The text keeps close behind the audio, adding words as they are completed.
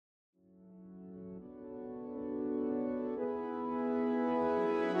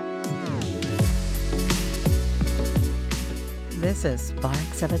This is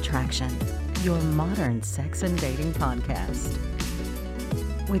Sparks of Attraction, your modern sex and dating podcast.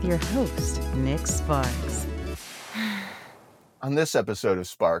 With your host, Nick Sparks. On this episode of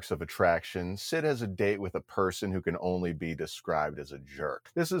Sparks of Attraction, Sid has a date with a person who can only be described as a jerk.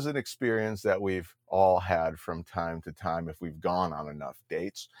 This is an experience that we've all had from time to time if we've gone on enough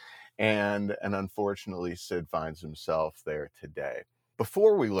dates, and unfortunately, Sid finds himself there today.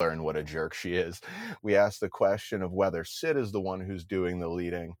 Before we learn what a jerk she is, we ask the question of whether Sid is the one who's doing the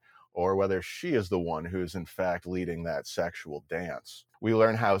leading or whether she is the one who is in fact leading that sexual dance. We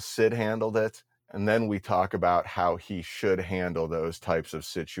learn how Sid handled it, and then we talk about how he should handle those types of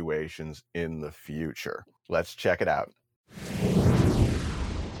situations in the future. Let's check it out.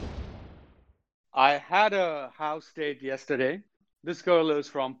 I had a house date yesterday. This girl is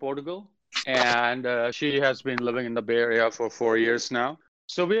from Portugal, and she has been living in the Bay Area for 4 years now.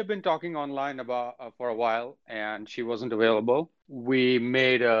 So we have been talking online about for a while, and she wasn't available. We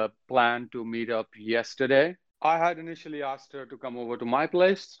made a plan to meet up yesterday. I had initially asked her to come over to my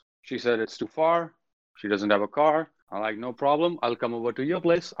place. She said it's too far. She doesn't have a car. I'm like, no problem. I'll come over to your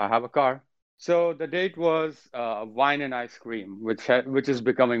place. I have a car. So the date was wine and ice cream, which is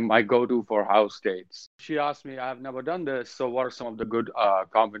becoming my go-to for house dates. She asked me, I've never done this, so what are some of the good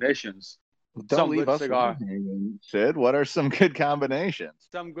combinations? Don't leave us hanging, Sid. What are some good combinations?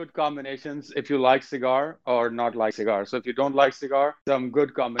 Some good combinations if you like cigar or not like cigar. So if you don't like cigar, some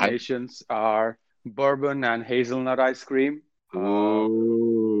good combinations are bourbon and hazelnut ice cream.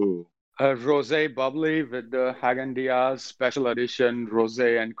 Ooh. A rosé bubbly with the Häagen-Dazs special edition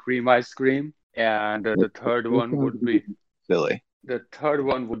rosé and cream ice cream. And the third one would be silly. The third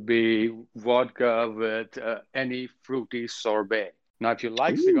one would be vodka with any fruity sorbet. Now, if you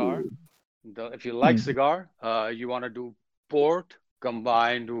like cigar, you want to do port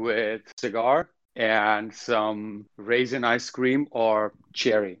combined with cigar and some raisin ice cream or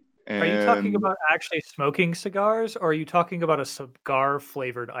cherry. Are you talking about actually smoking cigars, or are you talking about a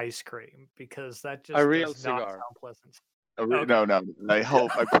cigar-flavored ice cream? Because that just a real does cigar. not sound pleasant. Okay. No. I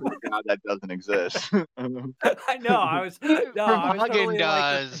pray to God that doesn't exist. I know. I was totally like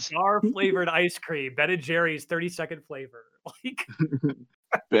Häagen-Dazs. cigar-flavored ice cream. Ben and Jerry's 30-second flavor. Like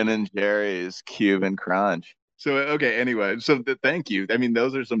Ben and Jerry's Cuban Crunch. So, okay, anyway, thank you. I mean,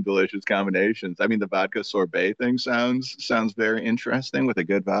 those are some delicious combinations. I mean, the vodka sorbet thing sounds very interesting with a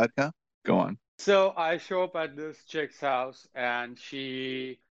good vodka. Go on. So I show up at this chick's house, and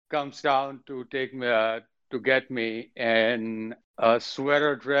she comes down to take me to get me in a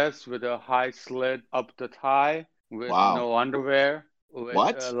sweater dress with a high slit up the thigh with no underwear.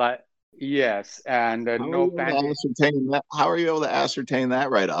 Yes, and no panties. How are you able to ascertain that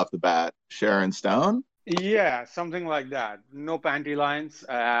right off the bat? Sharon Stone? Yeah, something like that. No panty lines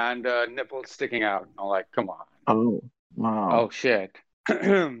and nipples sticking out. I'm like, come on. Oh, wow. Oh, shit.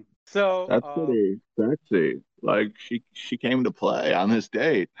 So that's pretty sexy. Like she came to play on this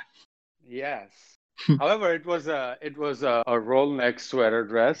date. Yes. However, it was a roll neck sweater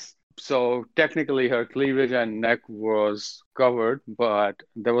dress. So technically her cleavage and neck was covered, but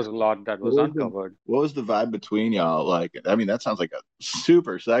there was a lot that was uncovered. What was the vibe between y'all? Like, I mean, that sounds like a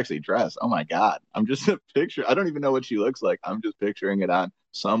super sexy dress. Oh my God. I'm just a picture. I don't even know what she looks like. I'm just picturing it on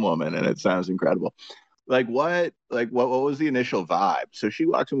some woman, and it sounds incredible. What was the initial vibe? So she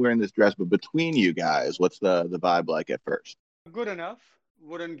walks in wearing this dress, but between you guys, what's the vibe like at first? Good enough.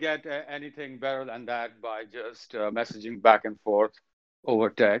 Wouldn't get anything better than that by just messaging back and forth over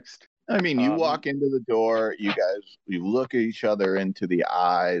text. I mean, you walk into the door, you look at each other into the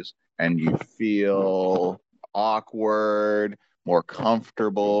eyes, and you feel awkward, more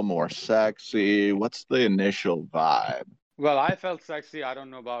comfortable, more sexy. What's the initial vibe? Well, I felt sexy. I don't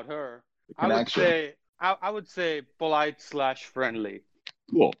know about her. I would say polite / friendly.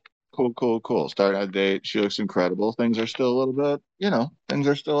 Cool. Start a date. She looks incredible. Things are still a little bit, things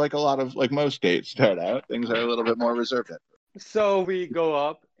are still like a lot of, like most dates start out. Things are a little bit more reserved. So we go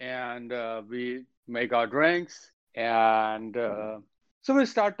up and we make our drinks. And so we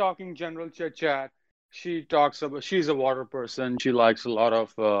start talking general chit chat. She talks about, she's a water person. She likes a lot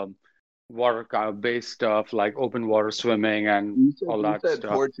of water kind of based stuff like open water swimming and all that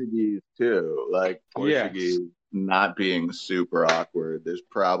stuff. Portuguese too, like Portuguese. Yes. Not being super awkward. There's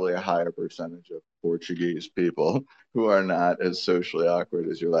probably a higher percentage of Portuguese people who are not as socially awkward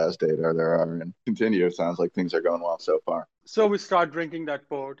as your last date there are. And continue. It sounds like things are going well so far. So we start drinking that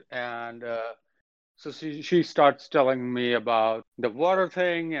port, and so she starts telling me about the water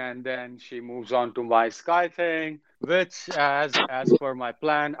thing, and then she moves on to my sky thing, which as per my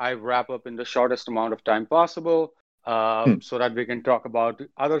plan, I wrap up in the shortest amount of time possible. so that we can talk about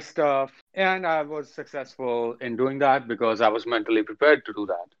other stuff. And I was successful in doing that because I was mentally prepared to do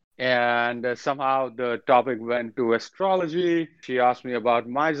that. And somehow the topic went to astrology. She asked me about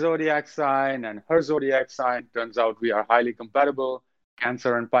my zodiac sign and her zodiac sign. Turns out we are highly compatible,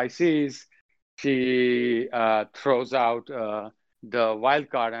 Cancer and Pisces. She throws out the wild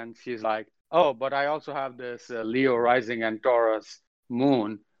card and she's like, oh, but I also have this Leo rising and Taurus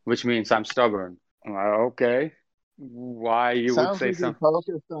moon, which means I'm stubborn. I'm like, okay, why you would Sounds say like you're something?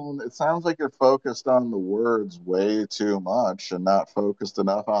 focused on. It sounds like you're focused on the words way too much and not focused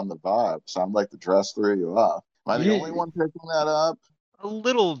enough on the vibe. Sound like the dress threw you off. Am I the only Yeah, one picking that up? A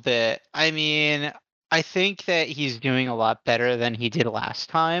little bit. I mean, I think that he's doing a lot better than he did last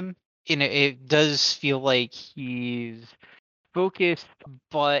time. It does feel like he's focused,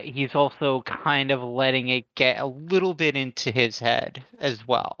 but he's also kind of letting it get a little bit into his head as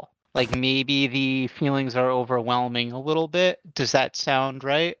well. Like maybe the feelings are overwhelming a little bit. Does that sound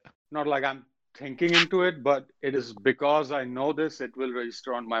right? not like I'm thinking into it, but it is because I know this, it will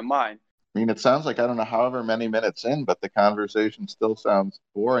register on my mind. I mean, it sounds like I don't know however many minutes in, but the conversation still sounds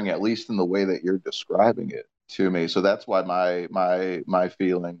boring, at least in the way that you're describing it to me. So that's why my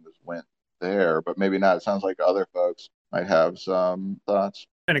feelings went there, but maybe not. It sounds like other folks might have some thoughts.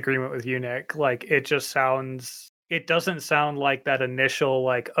 In agreement with you, Nick. Like it doesn't sound like that initial,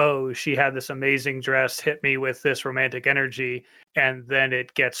 like, oh, she had this amazing dress, hit me with this romantic energy, and then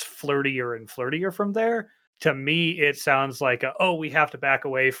it gets flirtier and flirtier from there. To me, it sounds like, oh, we have to back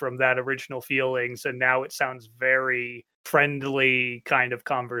away from that original feelings, and now it sounds very friendly kind of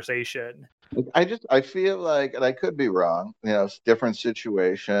conversation. I feel like, and I could be wrong, it's a different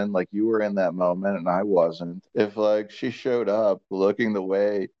situation. Like you were in that moment and I wasn't. If like she showed up looking the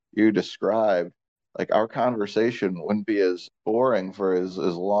way you described, like our conversation wouldn't be as boring for as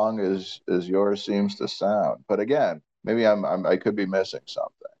long as yours seems to sound. But again, maybe I could be missing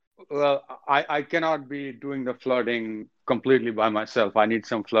something. Well, I cannot be doing the flirting completely by myself. I need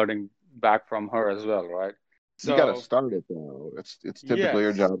some flirting back from her as well, right? You got to So, start it though. It's typically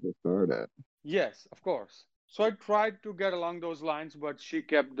your yes, job to start it. yes, of course. So I tried to get along those lines, but she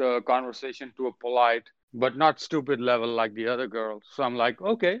kept the conversation to a polite but not stupid level like the other girl. So I'm like,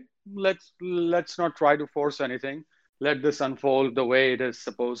 okay, let's not try to force anything. Let this unfold the way it is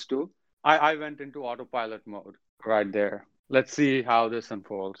supposed to. I went into autopilot mode right there. Let's see how this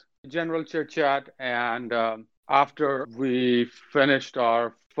unfolds. General chit chat, and after we finished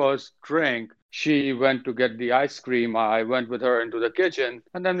our first drink, she went to get the ice cream. I went with her into the kitchen,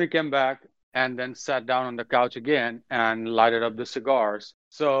 and then we came back and then sat down on the couch again and lighted up the cigars.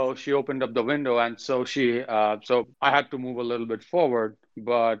 So she opened up the window, and so I had to move a little bit forward,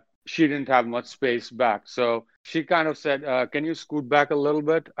 but she didn't have much space back. So she kind of said, "Can you scoot back a little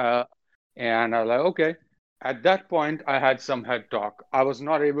bit?" And I was like, "Okay." At that point, I had some head talk. I was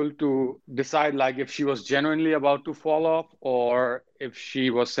not able to decide like if she was genuinely about to fall off or if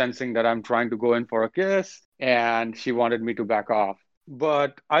she was sensing that I'm trying to go in for a kiss and she wanted me to back off.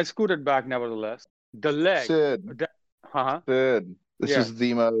 But I scooted back nevertheless. The leg, Sid, uh-huh, Sid, this yeah, is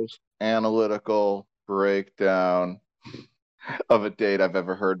the most analytical breakdown of a date I've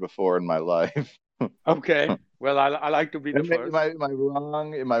ever heard before in my life. okay. Well, I like to be the first. Am I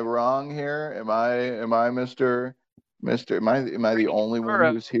wrong? Am I wrong here? Am I Mister? Am I the only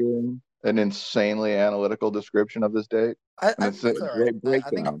one who's hearing an insanely analytical description of this date? And I it's think a it's all right. great I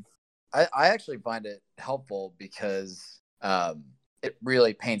think breakdown. I actually find it helpful because it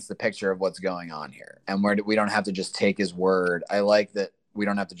really paints the picture of what's going on here, and we don't have to just take his word. I like that we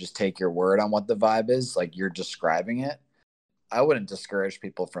don't have to just take your word on what the vibe is. Like you're describing it. I wouldn't discourage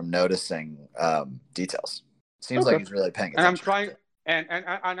people from noticing details. Seems like Okay. he's really paying And I'm attention. trying, and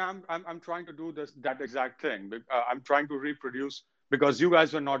I'm trying to do that exact thing. I'm trying to reproduce because you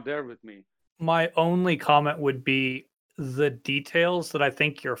guys were not there with me. My only comment would be the details that I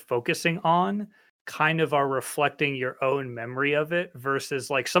think you're focusing on kind of are reflecting your own memory of it versus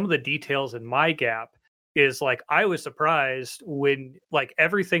like some of the details in my gap is like I was surprised when like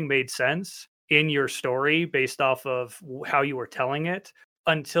everything made sense in your story based off of how you were telling it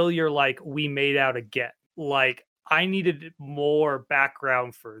until you're like we made out again. Like I needed more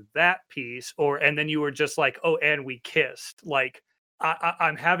background for that piece and then you were just like, "Oh, and we kissed." Like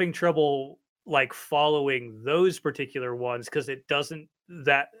I'm having trouble like following those particular ones because it doesn't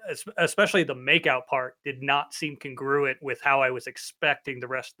especially the makeout part did not seem congruent with how I was expecting the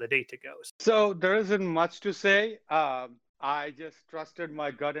rest of the date to go. So there isn't much to say. I just trusted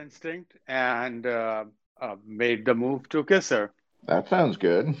my gut instinct and made the move to kiss her. That sounds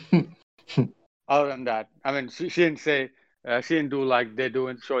good. Other than that, I mean, she didn't say, she didn't do like they do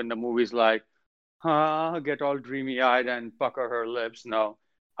in show in the movies, like get all dreamy eyed and pucker her lips. No,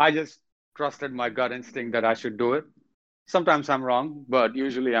 I just trusted my gut instinct that I should do it. Sometimes I'm wrong, but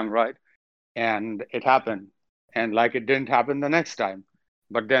usually I'm right. And it happened. And like it didn't happen the next time,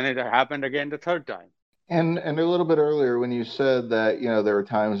 but then it happened again the third time. And a little bit earlier when you said that, there were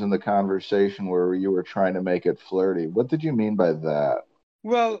times in the conversation where you were trying to make it flirty. What did you mean by that?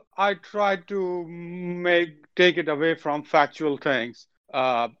 Well, I tried to take it away from factual things,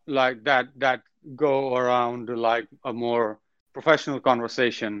 like that go around like a more professional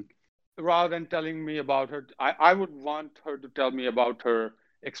conversation, rather than telling me about her. I would want her to tell me about her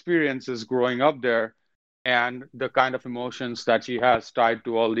experiences growing up there and the kind of emotions that she has tied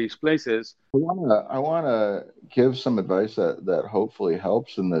to all these places. I wanna give some advice that hopefully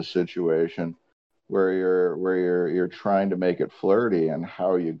helps in this situation where you're trying to make it flirty and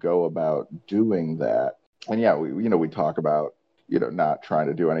how you go about doing that. And yeah, we talk about not trying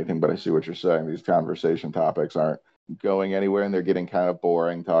to do anything, but I see what you're saying. These conversation topics aren't going anywhere and they're getting kind of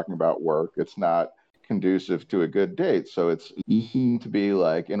boring talking about work. It's not conducive to a good date. So it's easy to be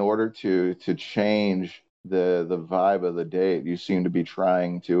like, in order to change the vibe of the date, you seem to be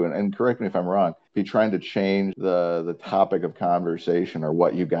trying to, and correct me if I'm wrong, be trying to change the topic of conversation or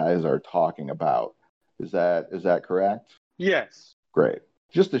what you guys are talking about. Is that correct? Yes. Great.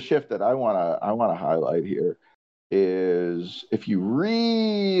 Just a shift that I wanna highlight here is, if you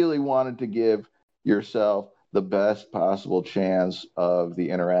really wanted to give yourself the best possible chance of the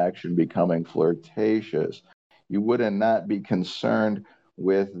interaction becoming flirtatious, you wouldn't not be concerned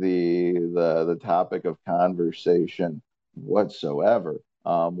with the topic of conversation whatsoever.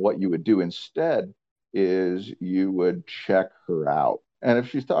 What you would do instead is you would check her out. And if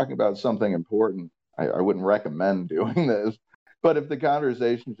she's talking about something important, I wouldn't recommend doing this. But if the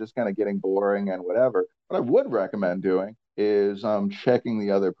conversation is just kind of getting boring and whatever, what I would recommend doing is checking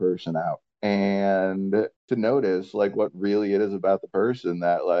the other person out and to notice like what really it is about the person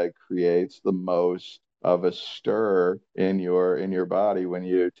that like creates the most of a stir in your body when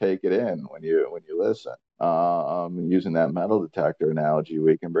you take it in, when you listen. Using that metal detector analogy,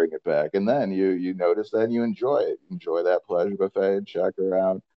 we can bring it back, and then you notice that and you enjoy that pleasure buffet, check her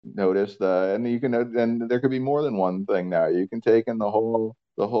out, notice and you can, and there could be more than one thing now. You can take in the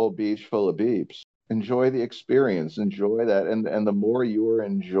whole beach full of beeps. Enjoy the experience, enjoy that, and the more you're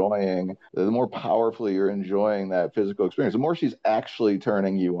enjoying, the more powerfully you're enjoying that physical experience, the more she's actually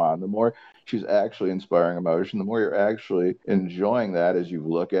turning you on, the more she's actually inspiring emotion, the more you're actually enjoying that as you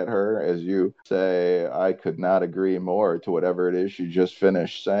look at her, as you say, I could not agree more to whatever it is she just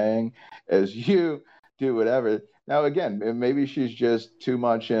finished saying, as you do whatever. Now, again, maybe she's just too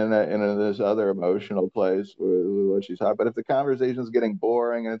much in this other emotional place with what she's hot. But if the conversation is getting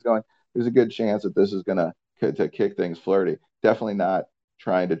boring and it's going, there's a good chance that this is going to kick things flirty. Definitely not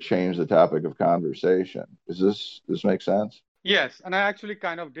trying to change the topic of conversation. Does this make sense? Yes, and I actually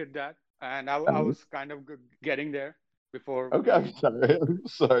kind of did that, and I was kind of getting there before. Okay, I'm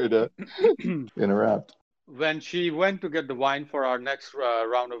sorry to interrupt. When she went to get the wine for our next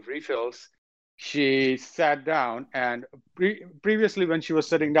round of refills, she sat down, and previously when she was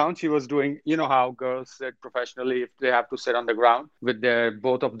sitting down, she was doing, how girls sit professionally if they have to sit on the ground with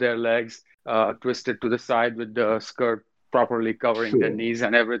both of their legs twisted to the side with the skirt properly covering their knees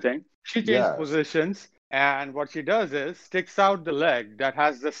and everything. She changed positions, and what she does is sticks out the leg that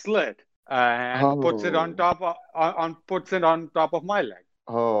has the slit and puts it on top of my leg.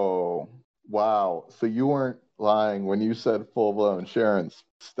 Oh, wow. So you weren't lying when you said full-blown Sharon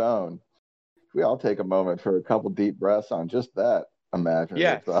Stone. We all take a moment for a couple deep breaths on just that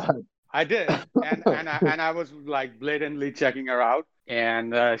imaginative thought. I did, and I was like blatantly checking her out,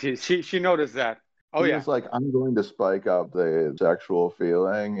 and she noticed that. Oh yeah, it's like, I'm going to spike up the sexual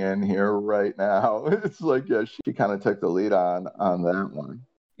feeling in here right now. It's like, yeah, she kind of took the lead on that one.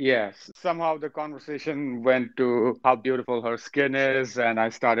 Yes, somehow the conversation went to how beautiful her skin is, and I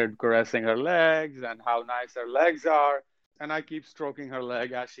started caressing her legs and how nice her legs are. And I keep stroking her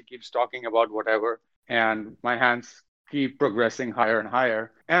leg as she keeps talking about whatever. And my hands keep progressing higher and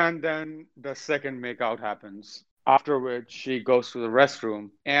higher. And then the second makeout happens, after which she goes to the restroom.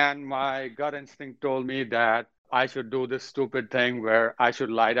 And my gut instinct told me that I should do this stupid thing where I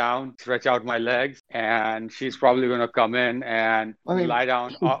should lie down, stretch out my legs, and she's probably going to come in and lie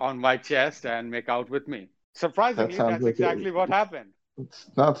down on my chest and make out with me. Surprisingly, that's exactly what happened. It's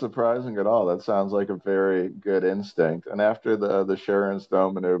not surprising at all. That sounds like a very good instinct. And after the Sharon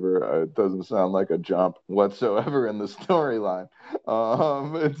Stone maneuver, it doesn't sound like a jump whatsoever in the storyline.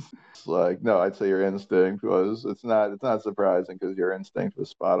 It's like, no, I'd say your instinct was, it's not surprising because your instinct was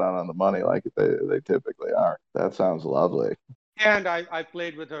spot on the money like they typically are. That sounds lovely. And I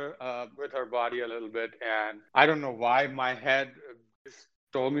played with her body a little bit, and I don't know why my head just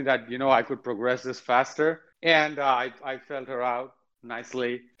told me that I could progress this faster, and I felt her out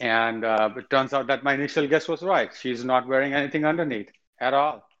nicely, and it turns out that my initial guess was right. She's not wearing anything underneath at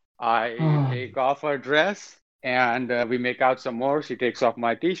all. I take off her dress, and we make out some more. She takes off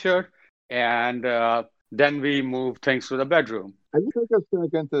my t-shirt, and then we move things to the bedroom. I just take a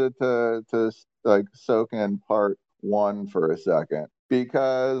second to like soak in part one for a second,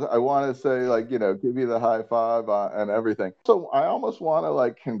 because I want to say, like, give you the high five and everything. So I almost want to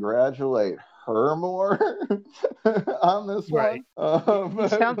like congratulate her more on this Right. one. It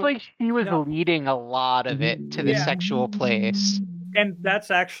sounds like she was No. leading a lot of it to the Yeah. sexual place. And that's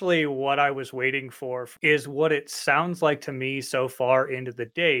actually what I was waiting for, is what it sounds like to me so far into the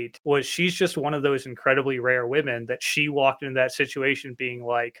date was she's just one of those incredibly rare women that she walked into that situation being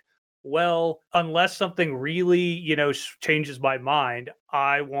like, well, unless something really, changes my mind,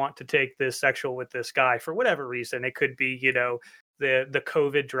 I want to take this sexual with this guy for whatever reason. It could be, the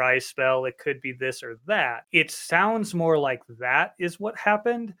COVID dry spell. It could be this or that. It sounds more like that is what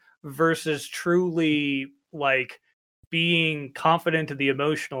happened versus truly like being confident in the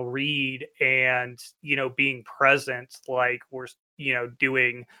emotional read and being present like we're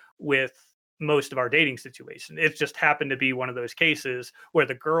doing with most of our dating situation. It just happened to be one of those cases where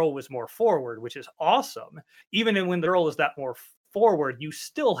the girl was more forward, which is awesome. Even when the girl is that more forward, you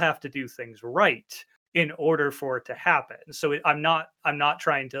still have to do things right in order for it to happen. So I'm not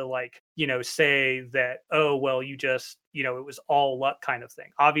trying to say that, oh, well, you just, it was all luck kind of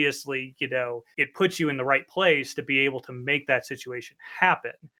thing. Obviously, it puts you in the right place to be able to make that situation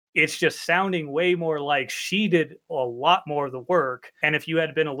happen. It's just sounding way more like she did a lot more of the work. And if you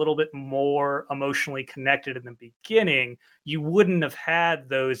had been a little bit more emotionally connected in the beginning, you wouldn't have had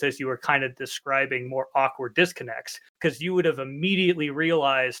those, as you were kind of describing, more awkward disconnects, because you would have immediately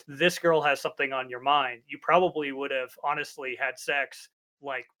realized this girl has something on your mind. You probably would have honestly had sex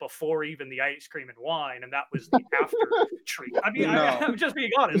like before even the ice cream and wine, and that was the after treat. I mean, No. I'm just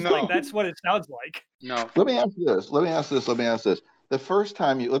being honest. No. Like, that's what it sounds like. No. Let me ask this. The first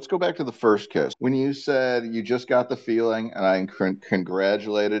time let's go back to the first kiss. When you said you just got the feeling, and I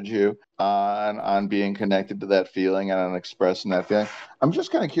congratulated you on being connected to that feeling and on expressing that feeling. I'm just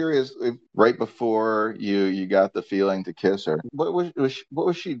kind of curious, if right before you got the feeling to kiss her, what was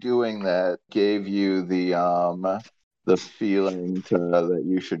she doing that gave you the feeling that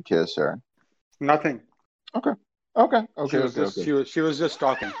you should kiss her? Nothing. Okay. She was just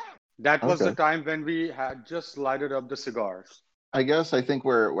talking. That was Okay. the time when we had just lighted up the cigars. I guess I think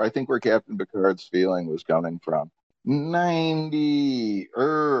where Captain Picard's feeling was coming from.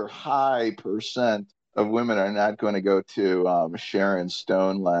 90% of women are not going to go to Sharon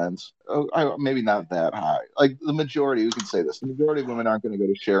Stone lens. Maybe not that high. Like the majority, we can say this. The majority of women aren't going to go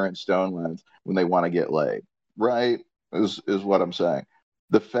to Sharon Stone lens when they want to get laid. Right? Is what I'm saying.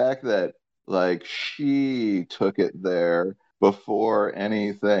 The fact that like she took it there before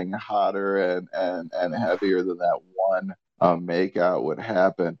anything hotter and heavier than that one makeout would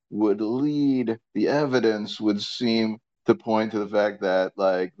happen would lead, the evidence would seem to point to the fact that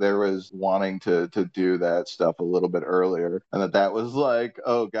like there was wanting to do that stuff a little bit earlier, and that was like,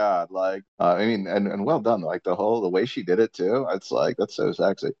 oh god, like I mean, and well done, like the way she did it too. It's like, that's so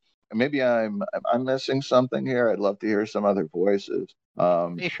sexy. Maybe I'm missing something here. I'd love to hear some other voices.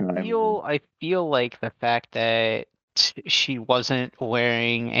 I feel like the fact that she wasn't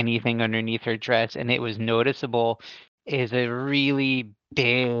wearing anything underneath her dress and it was noticeable is a really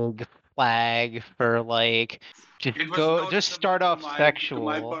big flag for like just start off sexual. To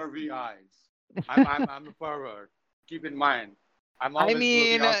my pervy eyes. I'm a pervert. Keep in mind. I'm always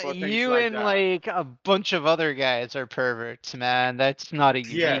looking out for things you like and that. like a bunch of other guys are perverts, man. That's not a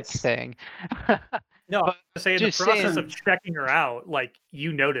unique Yes. thing. No, But I'm saying the just process saying- of checking her out, like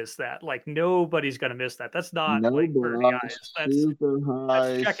you notice that, like nobody's gonna miss that. That's not No like pervy blush, eyes. That's super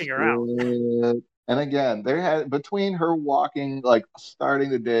high checking her out. split. And again, there had between her walking, like starting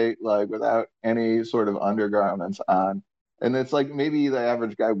the date, like without any sort of undergarments on, and it's like maybe the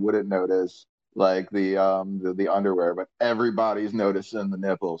average guy wouldn't notice like the underwear, but everybody's noticing the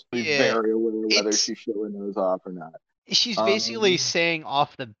nipples. He's Yeah, very aware whether it's- she's showing those off or not. She's basically saying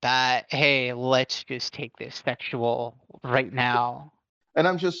off the bat, hey, let's just take this sexual right now. And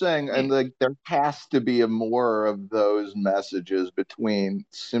I'm just saying, and like there has to be more of those messages between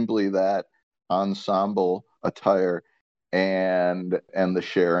simply that ensemble attire and the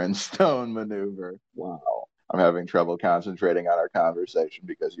Sharon Stone maneuver. Wow. I'm having trouble concentrating on our conversation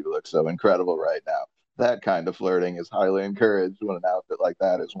because you look so incredible right now. That kind of flirting is highly encouraged when an outfit like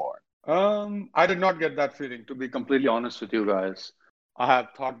that is worn. I did not get that feeling, to be completely honest with you guys. I have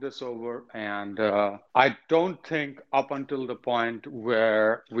thought this over, and I don't think up until the point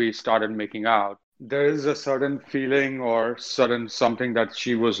where we started making out, there is a certain feeling or certain something that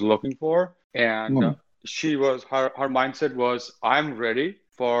she was looking for, and Hmm. her mindset was, I'm ready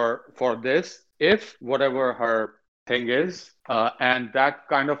for this if whatever her thing is, and that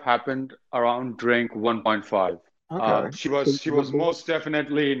kind of happened around drink 1.5. Okay. She was most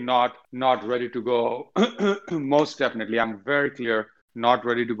definitely not ready to go. Most definitely, I'm very clear, not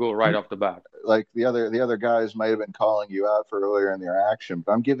ready to go right off the bat. Like the other guys might have been calling you out for earlier in the interaction,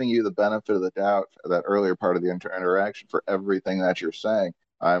 but I'm giving you the benefit of the doubt for that earlier part of the interaction for everything that you're saying.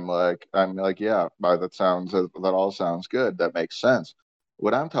 I'm like, yeah, that all sounds good. That makes sense.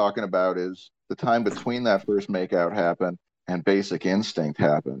 What I'm talking about is the time between that first makeout happened and Basic Instinct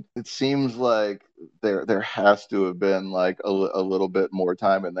happened. It seems like there has to have been like a little bit more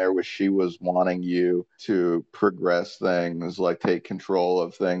time in there where she was wanting you to progress things, like take control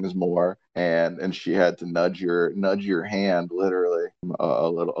of things more, and she had to nudge your hand literally a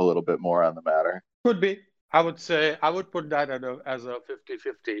little bit more on the matter. Could be. I would say I would put that as a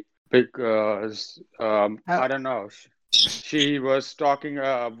 50-50 because Uh, I don't know. She was talking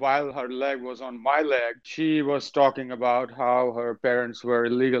while her leg was on my leg. She was talking about how her parents were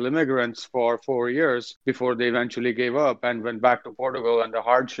illegal immigrants for 4 years before they eventually gave up and went back to Portugal and the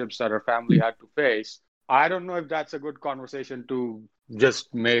hardships that her family had to face. I don't know if that's a good conversation to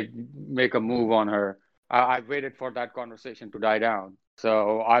just make a move on her. I waited for that conversation to die down.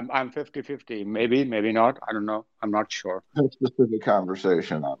 So I'm 50-50. Maybe not. I don't know. I'm not sure. That specific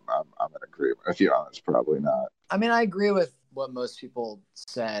conversation, I'm in agreement with you on. It's probably not. I mean, I agree with what most people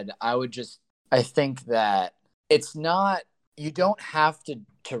said. I think that it's not, you don't have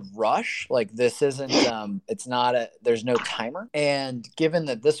to rush. Like this isn't, it's not there's no timer. And given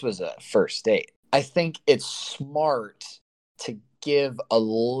that this was a first date, I think it's smart to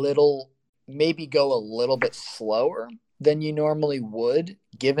maybe go a little bit slower than you normally would,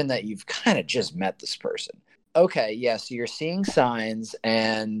 given that you've kind of just met this person. Okay, yeah, so you're seeing signs,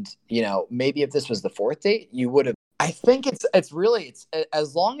 and maybe if this was the fourth date, you would have. I think it's really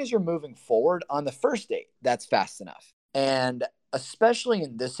as long as you're moving forward on the first date, that's fast enough. And especially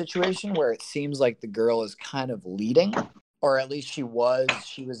in this situation where it seems like the girl is kind of leading, or at least she was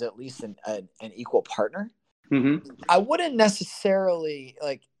at least an equal partner. Mm-hmm. I wouldn't necessarily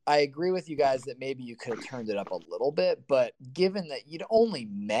like. I agree with you guys that maybe you could have turned it up a little bit, but given that you'd only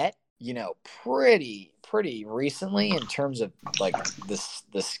met, pretty recently in terms of like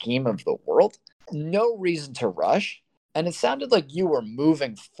the scheme of the world, no reason to rush. And it sounded like you were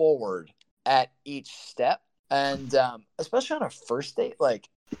moving forward at each step, and especially on a first date, like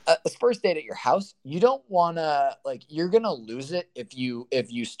a first date at your house, you don't want to, like, you're gonna lose it if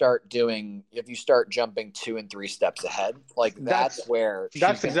you start jumping 2 and 3 steps ahead. Like that's where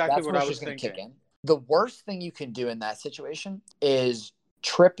That's exactly what I she's was gonna kick thinking. in. The worst thing you can do in that situation is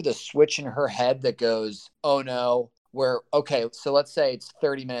trip the switch in her head that goes, oh no, okay, so let's say it's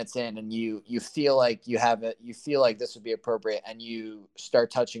 30 minutes in and you feel like you feel like this would be appropriate, and you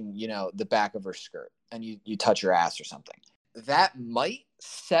start touching the back of her skirt, and you touch her ass or something. That might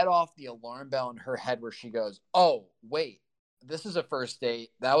set off the alarm bell in her head where she goes, oh wait, this is a first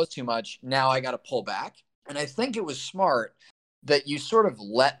date, that was too much, now I got to pull back. And I think it was smart that you sort of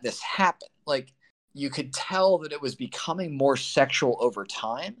let this happen. Like, you could tell that it was becoming more sexual over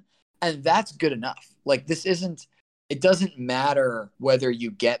time, and that's good enough. Like, it doesn't matter whether you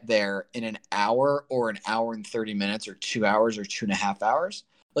get there in an hour or an hour and 30 minutes or 2 hours or 2.5 hours.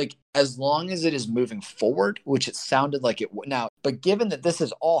 Like, as long as it is moving forward, which it sounded like it would now, but given that this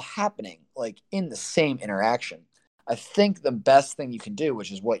is all happening like in the same interaction, I think the best thing you can do, which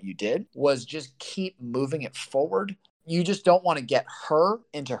is what you did, was just keep moving it forward. You just don't want to get her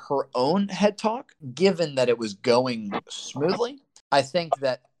into her own head talk, given that it was going smoothly. I think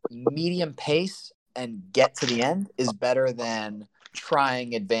that medium pace and get to the end is better than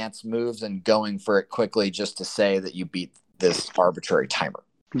trying advanced moves and going for it quickly just to say that you beat this arbitrary timer.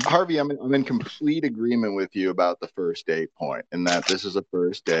 Harvey, I'm in complete agreement with you about the first date point, and that this is a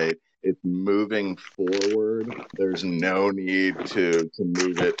first date. It's moving forward. There's no need to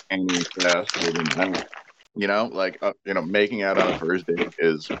move it any faster than that. Making out on a first date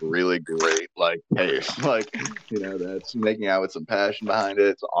is really great, like, pace. Like, that's making out with some passion behind it.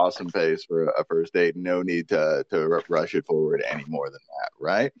 It's awesome pace for a first date. No need to rush it forward any more than that,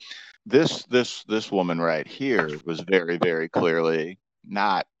 right? This woman right here was very, very clearly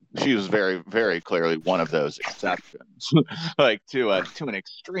not. She was very, very clearly one of those exceptions, like to an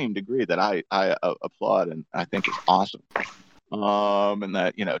extreme degree that I applaud and I think is awesome. and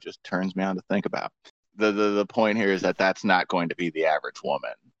that, just turns me on to think about. The point here is that that's not going to be the average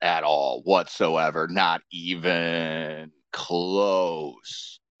woman at all whatsoever, not even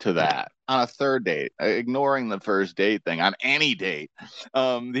close to that. On a third date, ignoring the first date thing, on any date,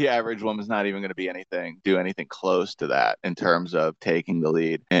 the average woman's not even going to do anything close to that in terms of taking the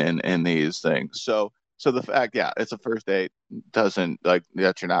lead in these things. So the fact, it's a first date, doesn't like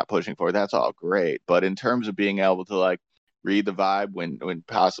that you're not pushing for, that's all great. But in terms of being able to like read the vibe when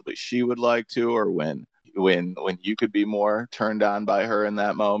possibly she would like to, or when you could be more turned on by her in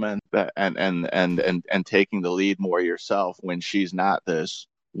that moment, and taking the lead more yourself when she's not this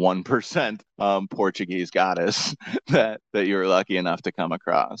 1% Portuguese goddess that you're lucky enough to come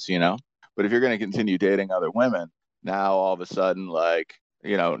across, But if you're going to continue dating other women, now all of a sudden, like,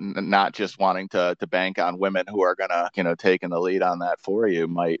 not just wanting to bank on women who are gonna, taking the lead on that for you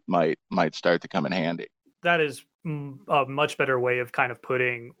might start to come in handy. That is a much better way of kind of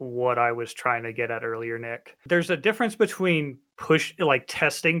putting what I was trying to get at earlier, Nick. There's a difference between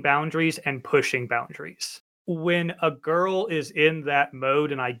testing boundaries and pushing boundaries. When a girl is in that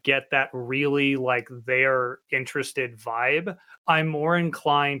mode and I get that really like their interested vibe, I'm more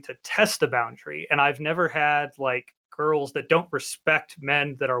inclined to test a boundary. And I've never had like girls that don't respect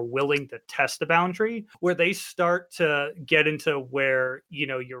men that are willing to test a boundary, where they start to get into where,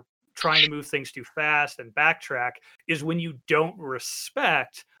 you're trying to move things too fast and backtrack, is when you don't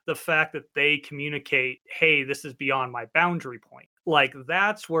respect the fact that they communicate, hey, this is beyond my boundary point. Like,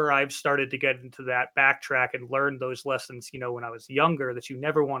 that's where I've started to get into that backtrack and learn those lessons, when I was younger, that you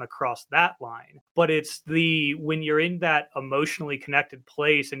never want to cross that line. But it's when you're in that emotionally connected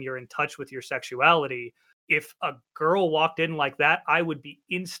place and you're in touch with your sexuality, if a girl walked in like that, I would be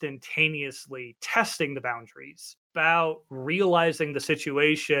instantaneously testing the boundaries, about realizing the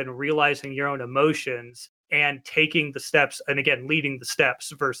situation, realizing your own emotions, and taking the steps, and again, leading the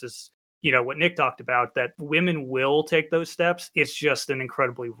steps versus, what Nick talked about, that women will take those steps. It's just an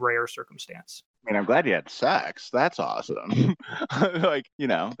incredibly rare circumstance. I mean, I'm glad you had sex. That's awesome. Like,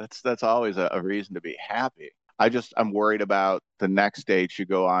 that's always a reason to be happy. I'm worried about the next date you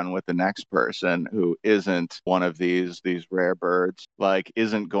go on with the next person who isn't one of these rare birds, like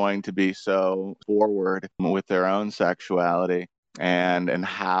isn't going to be so forward with their own sexuality, and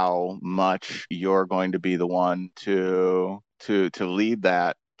how much you're going to be the one to lead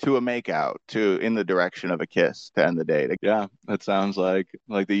that to a makeout, to in the direction of a kiss to end the date. Yeah, that sounds like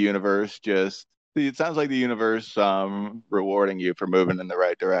the universe it sounds like the universe rewarding you for moving in the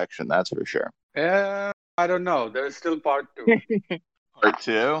right direction. That's for sure. Yeah. I don't know. There's still part 2. Part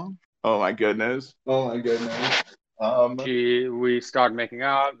 2? Oh my goodness. We start making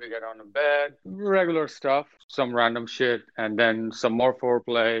out, we get on the bed, regular stuff, some random shit, and then some more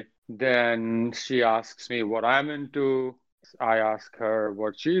foreplay. Then she asks me what I'm into. I ask her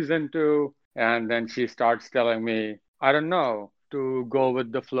what she's into. And then she starts telling me, I don't know, to go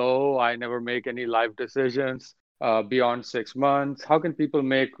with the flow. I never make any life decisions beyond 6 months. How can people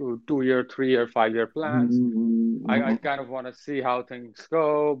make 2-year, 3-year, 5-year plans? I kind of want to see how things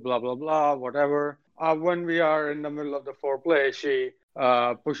go, blah, blah, blah, whatever. When we are in the middle of the foreplay, she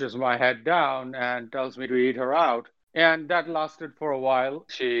pushes my head down and tells me to eat her out. And that lasted for a while.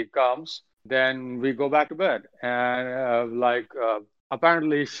 She comes, then we go back to bed. And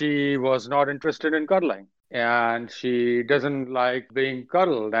apparently she was not interested in cuddling. And she doesn't like being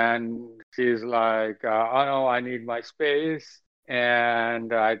cuddled. And she's like, oh no, I need my space.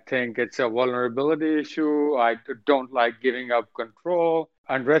 And I think it's a vulnerability issue. I don't like giving up control.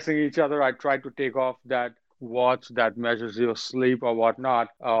 Undressing each other, I tried to take off that watch that measures your sleep or whatnot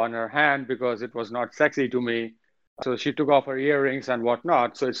on her hand because it was not sexy to me. So she took off her earrings and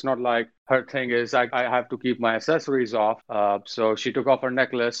whatnot. So it's not like her thing is I have to keep my accessories off. So she took off her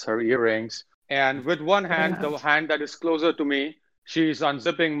necklace, her earrings. And with one hand, the hand that is closer to me, she's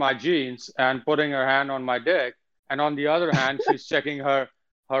unzipping my jeans and putting her hand on my dick. And on the other hand, she's checking her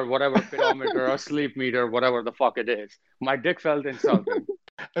whatever pedometer or sleep meter, whatever the fuck it is. My dick felt insulting.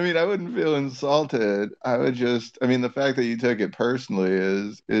 I mean, I wouldn't feel insulted. The fact that you took it personally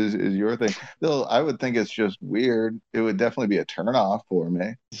is your thing. Still, I would think it's just weird. It would definitely be a turnoff for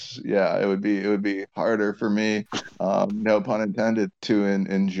me. Yeah, it would be harder for me, no pun intended, to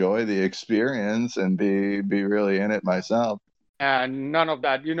enjoy the experience and be really in it myself. And none of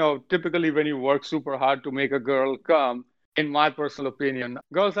that. Typically when you work super hard to make a girl come, in my personal opinion,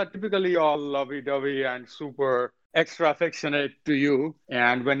 girls are typically all lovey-dovey and super extra affectionate to you,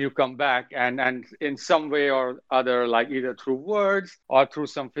 and when you come back, and in some way or other, like either through words or through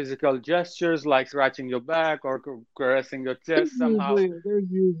some physical gestures like scratching your back or caressing your chest somehow. There's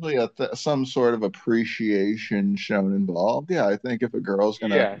usually some sort of appreciation shown involved. Yeah, I think if a girl's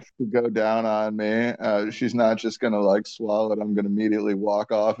gonna Yes. go down on me, she's not just gonna like swallow it. I'm gonna immediately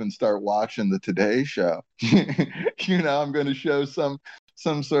walk off and start watching the Today Show. I'm gonna show some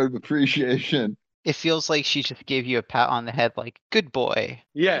sort of appreciation. It feels like she just gave you a pat on the head, like, good boy.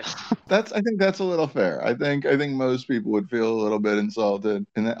 Yes. I think that's a little fair. I think most people would feel a little bit insulted.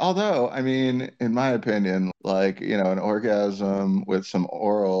 And although, I mean, in my opinion, like, an orgasm with some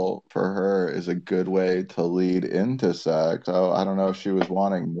oral for her is a good way to lead into sex. So I don't know if she was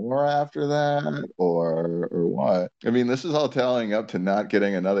wanting more after that or what. I mean, this is all tallying up to not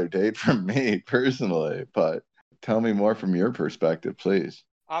getting another date from me personally, but tell me more from your perspective, please.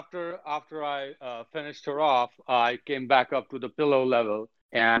 After I finished her off, I came back up to the pillow level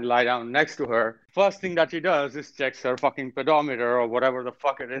and lie down next to her. First thing that she does is checks her fucking pedometer or whatever the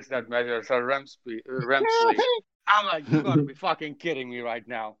fuck it is that measures her REM sleep. I'm like, you gotta be fucking kidding me right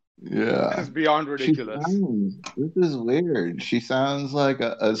now. Yeah. This is beyond ridiculous. This is weird. She sounds like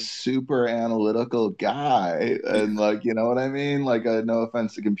a super analytical guy. And like, you know what I mean? Like, no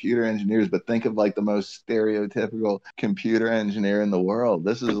offense to computer engineers, but think of like the most stereotypical computer engineer in the world.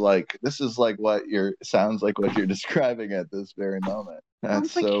 This is like sounds like what you're describing at this very moment.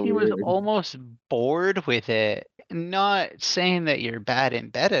 That's Sounds like so she was weird. almost bored with it. Not saying that you're bad in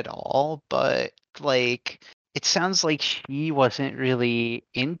bed at all, but like it sounds like she wasn't really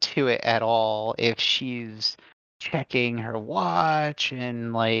into it at all if she's checking her watch,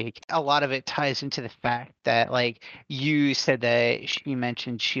 and like a lot of it ties into the fact that like you said that she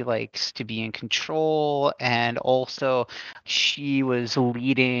mentioned she likes to be in control, and also she was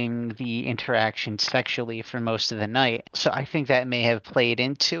leading the interaction sexually for most of the night. So I think that may have played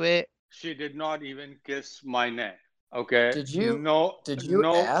into it. She did not even kiss my neck. Okay. Did you No.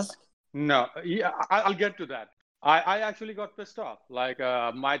 ask? No. Yeah, I'll get to that. I actually got pissed off. Like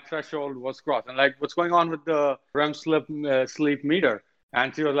my threshold was crossed, and like, what's going on with the REM sleep meter?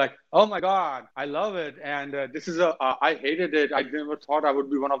 And she was like, "Oh my God, I love it, and this is I hated it. I never thought I would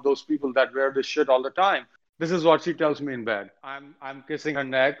be one of those people that wear this shit all the time." This is what she tells me in bed. I'm kissing her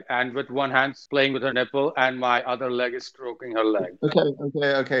neck, and with one hand playing with her nipple, and my other leg is stroking her leg.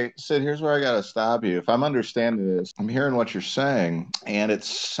 Okay. Sid, here's where I gotta stop you. If I'm understanding this, I'm hearing what you're saying, and it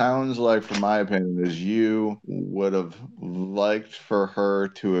sounds like, from my opinion, is you would have liked for her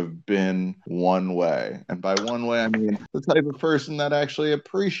to have been one way. And by one way, I mean the type of person that actually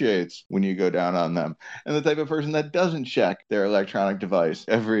appreciates when you go down on them, and the type of person that doesn't check their electronic device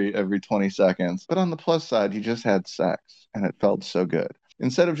every 20 seconds. But on the plus side, you just had sex, and it felt so good.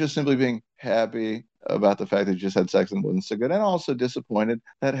 Instead of just simply being happy about the fact that you just had sex and it wasn't so good, and also disappointed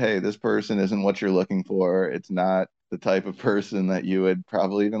that, hey, this person isn't what you're looking for. It's not the type of person that you would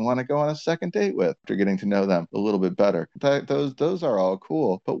probably even want to go on a second date with after getting to know them a little bit better. Those are all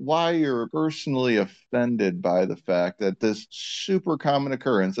cool. But why you're personally offended by the fact that this super common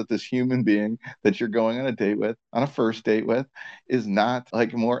occurrence, that this human being that you're going on a date with, on a first date with, is not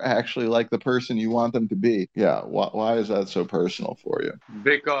like more actually like the person you want them to be. Yeah, why is that so personal for you?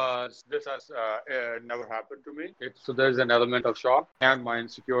 Because this has never happened to me. So there's an element of shock and my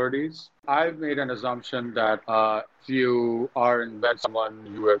insecurities. I've made an assumption that if you are in bed with someone,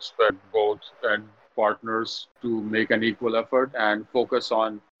 you expect both partners to make an equal effort and focus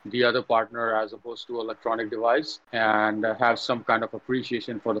on the other partner as opposed to electronic device, and have some kind of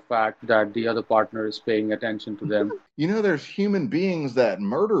appreciation for the fact that the other partner is paying attention to them. There's human beings that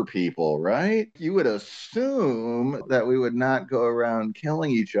murder people, right? You would assume that we would not go around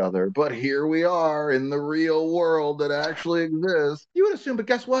killing each other, but here we are in the real world that actually exists. You would assume, but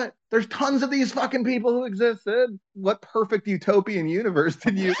guess what? There's tons of these fucking people who existed. What perfect utopian universe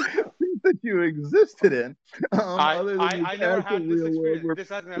did you that you existed in? I never had this experience. This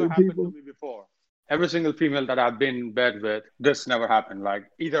has never happened to me before. Every single female that I've been in bed with, this never happened. Like,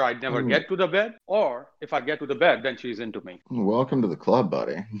 either I'd never get to the bed, or if I get to the bed, then she's into me. Welcome to the club,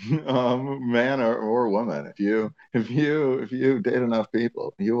 buddy. Man or woman, if you date enough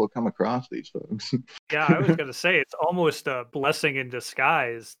people, you will come across these folks. Yeah, I was gonna say it's almost a blessing in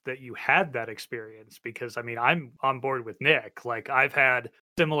disguise that you had that experience, because I mean, I'm on board with Nick. Like, I've had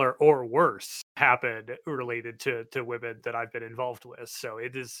similar or worse happen related to women that I've been involved with. So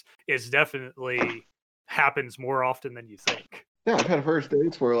it's definitely happens more often than you think. Yeah, I've had first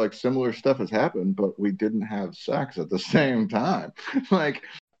dates where like similar stuff has happened, but we didn't have sex at the same time. Like,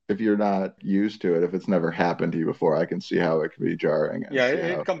 if you're not used to it, if it's never happened to you before, I can see how it can be jarring. And Yeah, see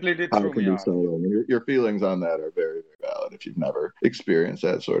it completely how threw it can me be off. so. Your feelings on that are very, very valid if you've never experienced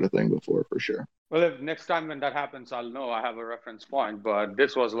that sort of thing before, for sure. Well, if next time when that happens, I'll know I have a reference point. But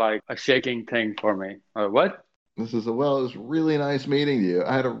this was like a shaking thing for me. What? This is it was really nice meeting you.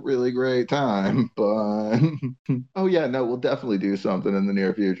 I had a really great time, but oh yeah, no, we'll definitely do something in the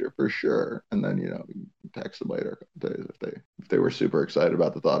near future for sure. And then you text them later a couple days if they were super excited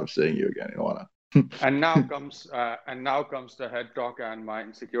about the thought of seeing you again. You don't want to. And now comes the head talk and my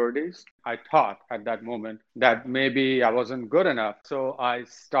insecurities. I thought at that moment that maybe I wasn't good enough, so I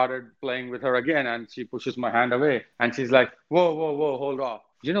started playing with her again, and she pushes my hand away, and she's like, "Whoa, whoa, whoa, hold off!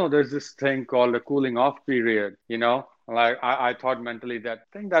 There's this thing called a cooling off period. Like I thought mentally that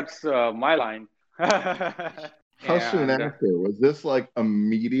I think that's my line." How soon And after? Was this like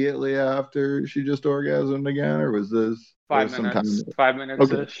immediately after she just orgasmed again, or was this there was some time? 5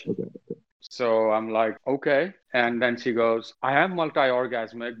 minutes Okay, ish. okay. So I'm like, okay. And then she goes, I am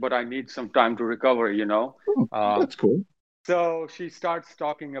multi-orgasmic, but I need some time to recover. Oh, that's cool. So she starts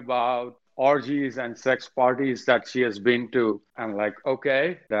talking about orgies and sex parties that she has been to. I'm like,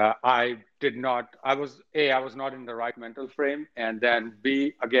 okay, I was not in the right mental frame. And then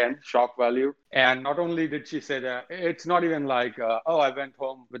B, again, shock value. And not only did she say that, it's not even like, I went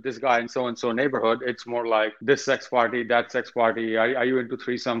home with this guy in so-and-so neighborhood. It's more like this sex party, that sex party. Are you into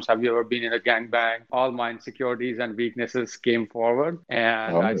threesomes? Have you ever been in a gangbang? All my insecurities and weaknesses came forward.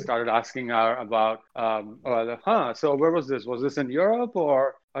 And I started asking her about, so where was this? Was this in Europe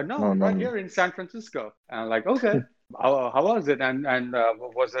or? No, Oh, right no. here in San Francisco. And I'm like, okay. How was it? And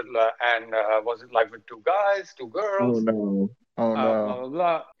was it like with two guys, two Oh girls? no. Oh Blah no. blah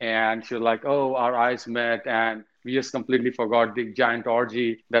blah. And she was like, oh, our eyes met, and we just completely forgot the giant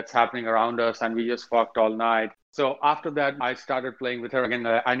orgy that's happening around us, and we just fucked all night. So after that, I started playing with her again.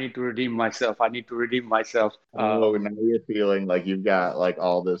 I need to redeem myself. I need to redeem myself. Oh, now you're feeling like you've got like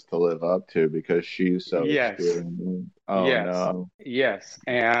all this to live up to because she's so Yes. experienced. Oh Yes. no. Yes.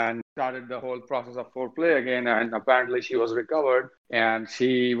 And started the whole process of foreplay again. And apparently she was recovered and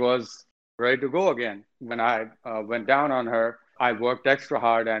she was ready to go again. When I went down on her, I worked extra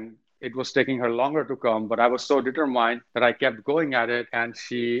hard and it was taking her longer to come, but I was so determined that I kept going at it.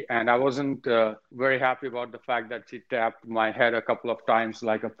 And I wasn't very happy about the fact that she tapped my head a couple of times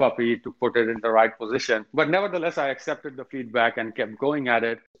like a puppy to put it in the right position. But nevertheless, I accepted the feedback and kept going at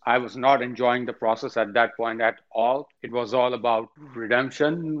it. I was not enjoying the process at that point at all. It was all about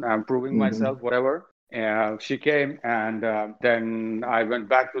redemption, proving myself, whatever. And she came, and then I went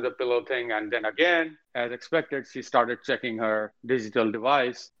back to the pillow thing. And then again, as expected, she started checking her digital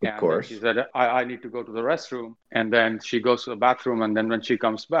device. Of course. Then she said, I need to go to the restroom. And then she goes to the bathroom. And then when she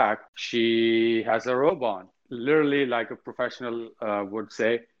comes back, she has a robe on. Literally, like a professional would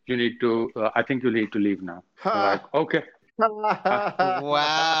say, I think you need to leave now. Like, okay.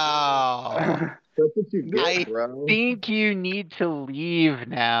 Wow. That's what you get, bro. I think you need to leave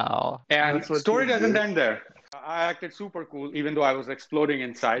now. And the story doesn't end there. I acted super cool, even though I was exploding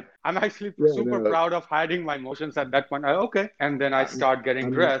inside. I'm actually super proud of hiding my emotions at that point. Okay. And then I start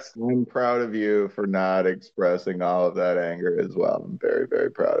getting dressed. I'm proud of you for not expressing all of that anger as well. I'm very,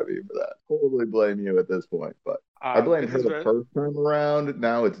 very proud of you for that. Totally blame you at this point, but I blamed her the first time around.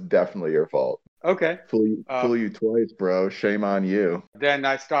 Now it's definitely your fault. Okay. Fool you twice, bro. Shame on you. Then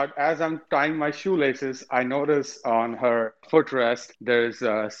as I'm tying my shoelaces, I notice on her footrest, there's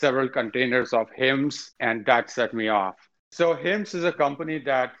several containers of Hims, and that set me off. So Hims is a company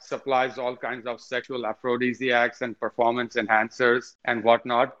that supplies all kinds of sexual aphrodisiacs and performance enhancers and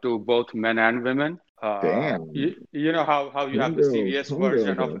whatnot to both men and women. Damn. You know how you have the CVS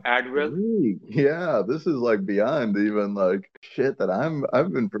version of Advil? Yeah, this is like beyond even like shit that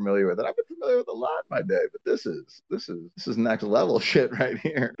I've been familiar with. And I've been familiar with a lot in my day, but this is next level shit right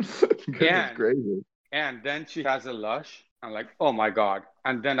here. Goodness gracious. And then she has a Lush. I'm like, oh my God.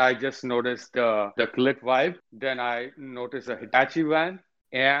 And then I just noticed the Clit Vibe. Then I noticed a Hitachi van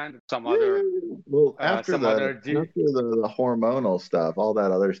and some other. Well, after the hormonal stuff, all that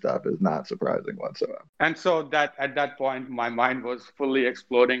other stuff is not surprising whatsoever. And so that at that point, my mind was fully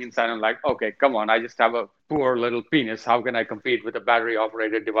exploding inside. I'm like, okay, come on. I just have a poor little penis. How can I compete with a battery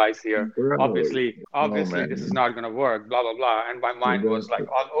operated device here? Bro. Obviously, this is not going to work, blah, blah, blah. And my mind was like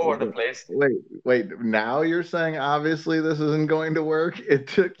all over the place. Wait, now you're saying obviously this isn't going to work? It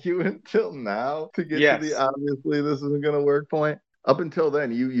took you until now to get to the obviously this isn't going to work point? Up until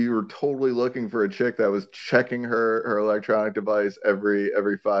then, you were totally looking for a chick that was checking her electronic device every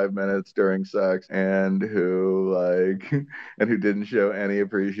 5 minutes during sex, and who and who didn't show any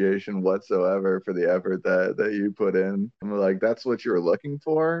appreciation whatsoever for the effort that you put in. And like, that's what you were looking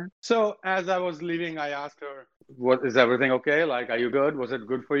for. So as I was leaving, I asked her, "What is everything okay? Like, are you good? Was it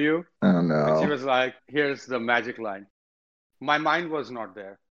good for you?" Oh And she no. was like, "Here's the magic line." My mind was not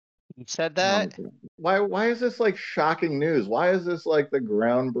there. He said that. Why is this like shocking news? Why is this like the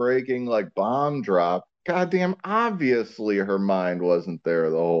groundbreaking like bomb drop? Goddamn, obviously her mind wasn't there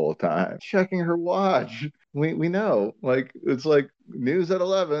the whole time. Checking her watch. We know. Like, it's like news at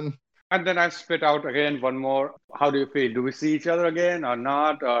 11. And then I spit out again one more. How do you feel? Do we see each other again or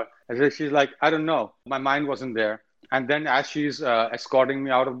not? Or she's like, I don't know. My mind wasn't there. And then as she's escorting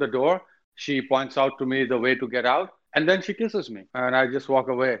me out of the door, she points out to me the way to get out. And then she kisses me. And I just walk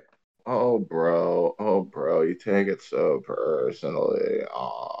away. Oh, bro, you take it so personally.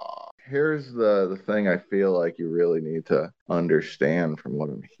 Aw. Here's the thing I feel like you really need to understand from what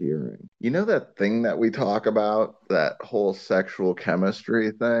I'm hearing. You know that thing that we talk about, that whole sexual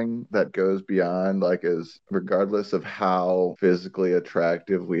chemistry thing that goes beyond, like, is regardless of how physically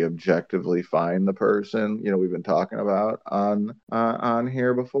attractive we objectively find the person, we've been talking about on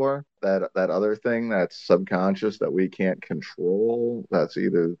here before. That other thing that's subconscious that we can't control, that's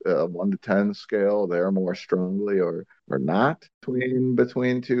either a 1 to 10 scale, they're more strongly or not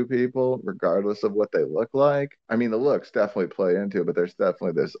between two people, regardless of what they look like. I mean, the looks definitely play into it, but there's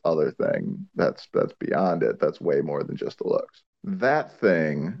definitely this other thing that's beyond it, that's way more than just the looks. That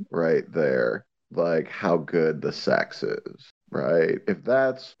thing right there, like how good the sex is, right? If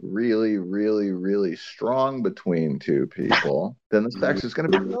that's really, really, really strong between two people, then the sex is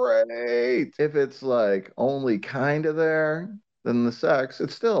going to be great. If it's like only kind of there, then the sex,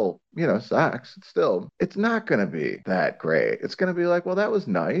 it's still, sex. It's not going to be that great. It's going to be like, well, that was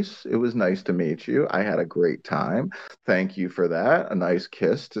nice. It was nice to meet you. I had a great time. Thank you for that. A nice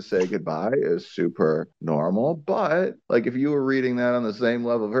kiss to say goodbye is super normal. But like, if you were reading that on the same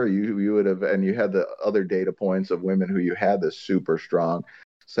level of her, you would have, and you had the other data points of women who you had this super strong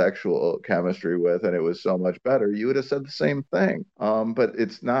sexual chemistry with, and it was so much better, you would have said the same thing. But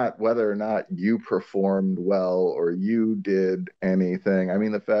it's not whether or not you performed well or you did anything. I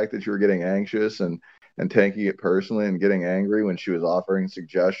mean, the fact that you were getting anxious and taking it personally and getting angry when she was offering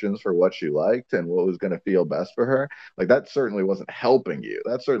suggestions for what she liked and what was going to feel best for her, like, that certainly wasn't helping you.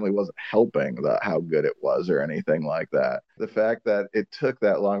 That certainly wasn't helping how good it was or anything like that. The fact that it took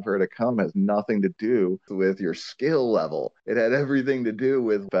that long for her to come has nothing to do with your skill level. It had everything to do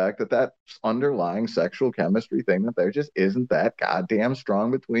with the fact that underlying sexual chemistry thing, that there just isn't that goddamn strong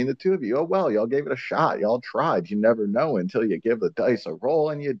between the two of you. Oh, well, y'all gave it a shot. Y'all tried. You never know until you give the dice a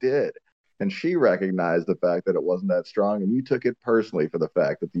roll, and you did. And she recognized the fact that it wasn't that strong, and you took it personally for the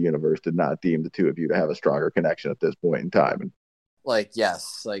fact that the universe did not deem the two of you to have a stronger connection at this point in time. And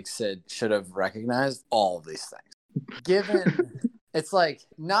yes, like Sid should have recognized all of these things. Given it's like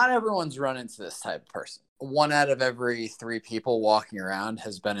not everyone's run into this type of person. 1 out of every 3 people walking around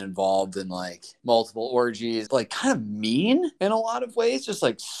has been involved in like multiple orgies, like kind of mean in a lot of ways, just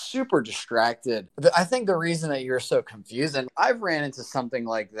like super distracted. I think the reason that you're so confused, and I've ran into something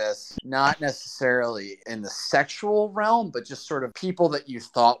like this, not necessarily in the sexual realm, but just sort of people that you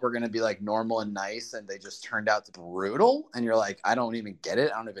thought were going to be like normal and nice, and they just turned out to be brutal. And you're like, I don't even get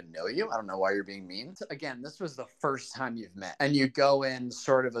it. I don't even know you. I don't know why you're being mean. So again, this was the first time you've met, and you go in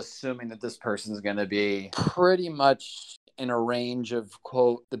sort of assuming that this person's going to be pretty much in a range of,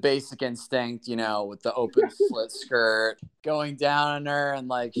 quote, the basic instinct, with the open slit skirt, going down on her, and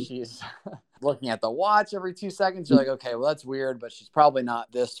like she's looking at the watch every 2 seconds. You're like, okay, well, that's weird, but she's probably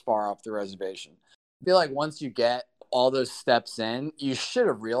not this far off the reservation. I feel like once you get all those steps in, you should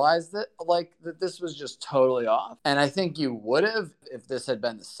have realized that this was just totally off. And I think you would have if this had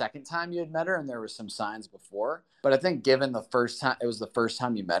been the second time you had met her and there were some signs before. But I think given the first time, it was the first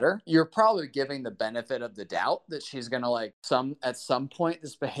time you met her, you're probably giving the benefit of the doubt that she's going to at some point,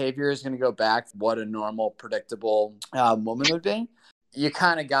 this behavior is going to go back to what a normal, predictable woman would be. You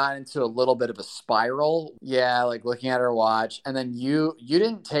kind of got into a little bit of a spiral. Yeah, like looking at her watch. And then you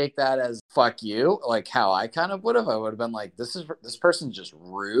didn't take that as fuck you, like how I kind of would have. I would have been like, this person's just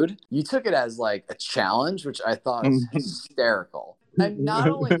rude. You took it as like a challenge, which I thought was hysterical. And not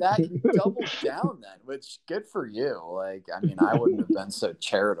only that, you doubled down then, which good for you. Like, I mean, I wouldn't have been so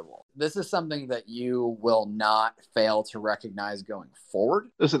charitable. This is something that you will not fail to recognize going forward.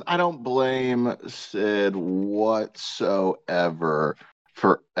 Listen, I don't blame Sid whatsoever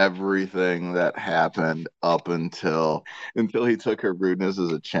for everything that happened up until he took her rudeness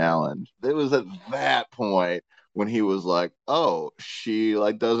as a challenge. It was at that point when he was like, oh, she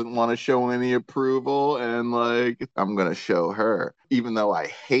like doesn't want to show any approval, and like I'm gonna show her. Even though I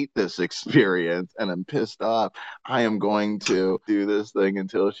hate this experience and I'm pissed off, I am going to do this thing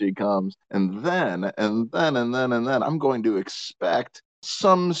until she comes. And then I'm going to expect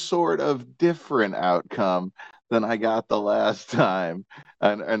some sort of different outcome than I got the last time,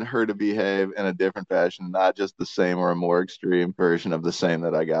 and her to behave in a different fashion, not just the same or a more extreme version of the same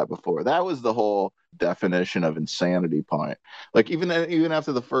that I got before. That was the whole definition of insanity point. Like even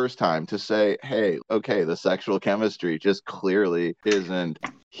after the first time, to say, hey, okay, the sexual chemistry just clearly isn't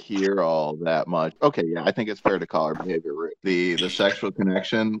here all that much. Okay, yeah, I think it's fair to call her behavior rude. The sexual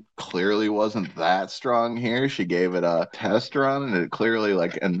connection clearly wasn't that strong here. She gave it a test run, and it clearly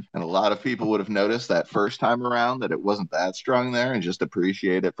and a lot of people would have noticed that first time around that it wasn't that strong there, and just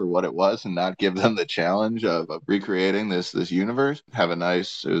appreciate it for what it was and not give them the challenge of recreating this universe.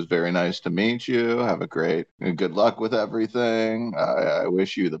 It was very nice to meet you. Have a good luck with everything. I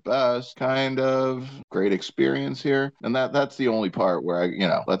wish you the best, kind of great experience here. And that's the only part where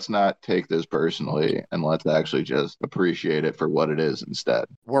let's not take this personally, and let's actually just appreciate it for what it is instead.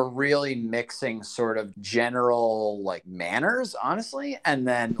 We're really mixing sort of general like manners, honestly, and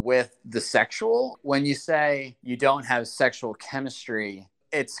then with the sexual. When you say you don't have sexual chemistry,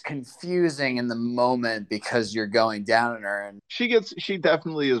 it's confusing in the moment because you're going down on her, and she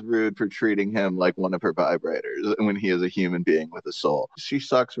definitely is rude for treating him like one of her vibrators when he is a human being with a soul. She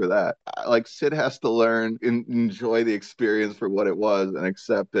sucks for that. Like Sid has to learn and enjoy the experience for what it was and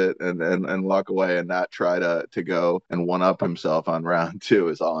accept it and walk away and not try to go and one up himself on round two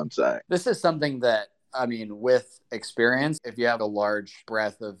is all I'm saying. This is something that, I mean, with experience, if you have a large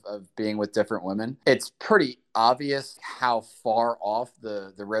breadth of being with different women, it's pretty obvious how far off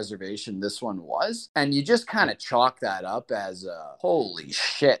the reservation this one was. And you just kind of chalk that up as holy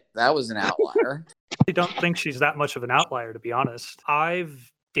shit, that was an outlier. I don't think she's that much of an outlier, to be honest.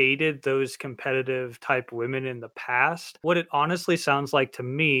 I've dated those competitive type women in the past. What it honestly sounds like to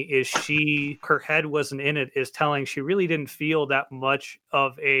me is her head wasn't in it, is telling she really didn't feel that much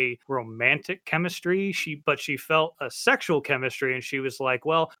of a romantic chemistry, but she felt a sexual chemistry, and she was like,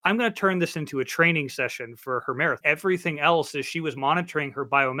 well, I'm going to turn this into a training session for her marathon. Everything else is she was monitoring her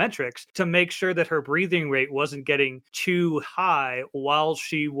biometrics to make sure that her breathing rate wasn't getting too high while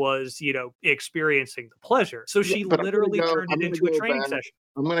she was, experiencing the pleasure. So she literally turned it into a training session.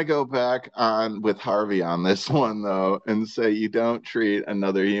 I'm going to go back on with Harvey on this one, though, and say you don't treat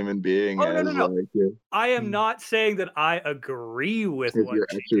another human being as like you. I am not saying that I agree with what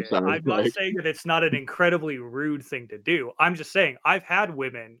she did. I'm not saying that it's not an incredibly rude thing to do. I'm just saying I've had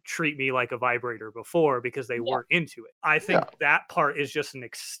women treat me like a vibrator before because they weren't into it. I think that part is just an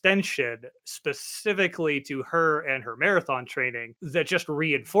extension specifically to her and her marathon training that just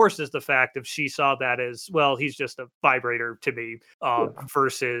reinforces the fact that she saw that as, well, he's just a vibrator to me.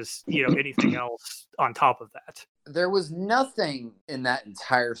 Versus, anything else on top of that. There was nothing in that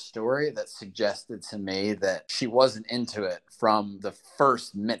entire story that suggested to me that she wasn't into it from the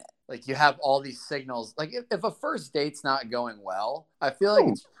first minute. Like, you have all these signals. Like, if a first date's not going well, I feel like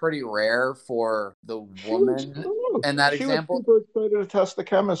it's pretty rare for the woman in that example. She was super excited to test the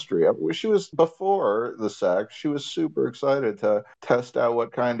chemistry. She was, before the sex, she was super excited to test out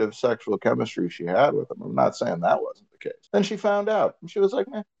what kind of sexual chemistry she had with him. I'm not saying that wasn't the case. Then she found out, and she was like,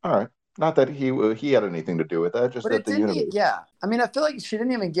 all right. Not that he had anything to do with that, just that the universe. Yeah. I mean, I feel like she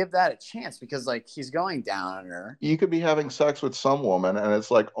didn't even give that a chance because, like, he's going down on her. You could be having sex with some woman, and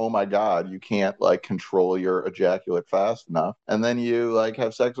it's like, oh my God, you can't, like, control your ejaculate fast enough. And then you, like,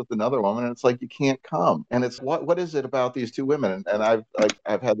 have sex with another woman, and it's like, you can't come. And it's, what is it about these two women? And I've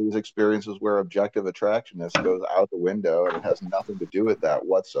had these experiences where objective attractionness goes out the window, and it has nothing to do with that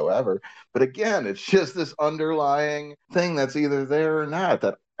whatsoever. But again, it's just this underlying thing that's either there or not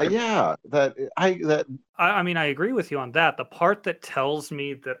that. I mean, I agree with you on that. The part that tells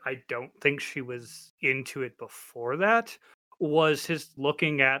me that I don't think she was into it before that was his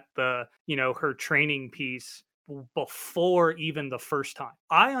looking at the, her training piece before even the first time.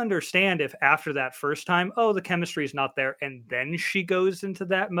 I understand if after that first time, the chemistry is not there, and then she goes into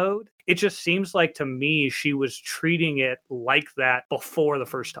that mode. It just seems like to me she was treating it like that before the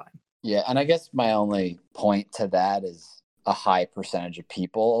first time. Yeah, and I guess my only point to that is a high percentage of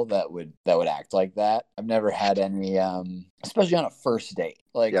people that would act like that. I've never had any, especially on a first date.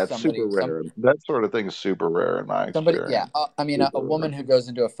 Like Yeah, it's super rare. That sort of thing is super rare in my experience. Yeah. I mean, a woman who goes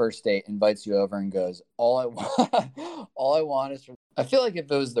into a first date, invites you over, and goes, "All I want is." I feel like if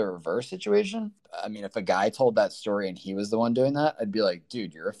it was the reverse situation, I mean, if a guy told that story and he was the one doing that, I'd be like,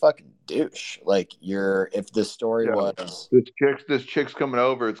 "Dude, you're a fucking douche." Like, if the story was this chick's coming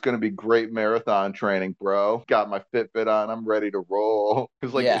over, it's gonna be great marathon training, bro. Got my Fitbit on, I'm ready to roll.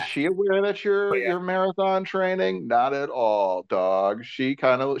 Because is she aware that you're marathon training? Not at all, dog. She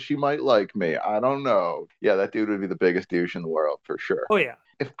might like me. I don't know. Yeah, that dude would be the biggest douche in the world for sure. Oh yeah.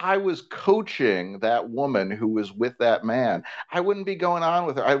 If I was coaching that woman who was with that man, I wouldn't be going on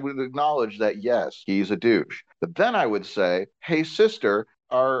with her. I would acknowledge that, yes, he's a douche. But then I would say, hey, sister,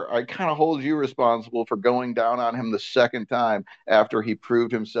 I kind of hold you responsible for going down on him the second time after he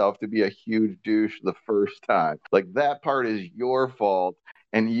proved himself to be a huge douche the first time. Like, that part is your fault,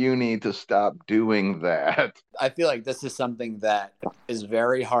 and you need to stop doing that. I feel like this is something that is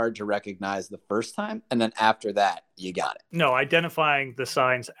very hard to recognize the first time, and then after that, you got it. No, identifying the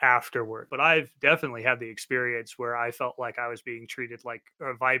signs afterward. But I've definitely had the experience where I felt like I was being treated like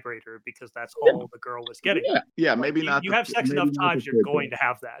a vibrator because that's all the girl was getting. Yeah, maybe not. You have sex enough times, you're going to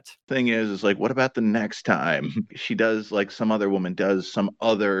have that. Thing is like, what about the next time she does, like some other woman does some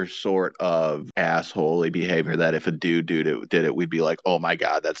other sort of assholey behavior that if a dude did it, we'd be like, oh my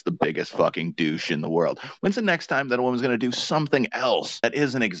God, that's the biggest fucking douche in the world. When's the next time that a woman's going to do something else that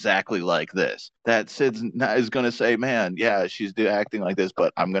isn't exactly like this? That Sid is going to say, man, yeah, she's acting like this,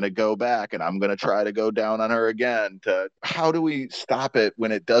 but I'm going to go back and I'm going to try to go down on her again. How do we stop it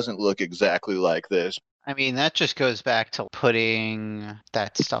when it doesn't look exactly like this? I mean, that just goes back to putting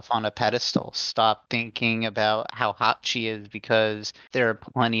that stuff on a pedestal. Stop thinking about how hot she is, because there are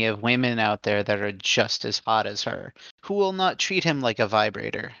plenty of women out there that are just as hot as her who will not treat him like a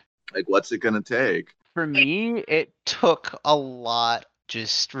vibrator. Like, what's it going to take? For me, it took a lot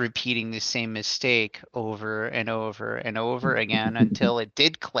just repeating the same mistake over and over and over again until it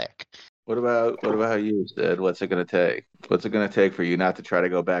did click. What about you, Sid? What's it going to take? What's it going to take for you not to try to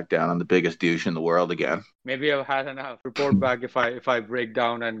go back down on the biggest douche in the world again? Maybe I've had enough. Report back if I break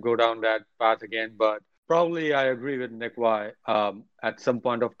down and go down that path again. But probably I agree with Nick Y. At some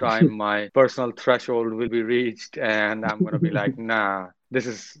point of time, my personal threshold will be reached, and I'm going to be like, nah. This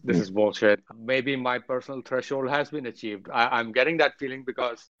is bullshit. Maybe my personal threshold has been achieved. I'm getting that feeling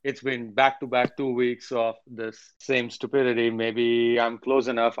because it's been back-to-back 2 weeks of this same stupidity. Maybe I'm close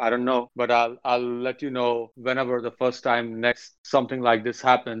enough. I don't know. But I'll let you know whenever the first time next something like this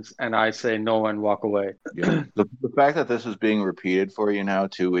happens and I say no and walk away. Yeah. The fact that this is being repeated for you now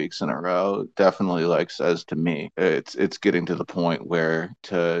 2 weeks in a row definitely says to me it's getting to the point where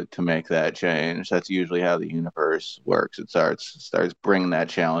to make that change. That's usually how the universe works. It starts bringing that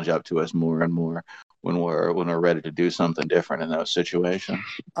challenge up to us more and more when we're ready to do something different in those situations.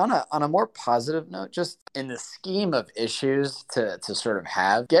 On a more positive note, just in the scheme of issues to sort of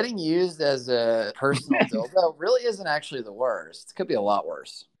have, getting used as a personal dildo really isn't actually the worst. It could be a lot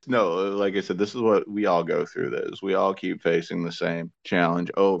worse. No, like I said, this is what we all go through. This we all keep facing the same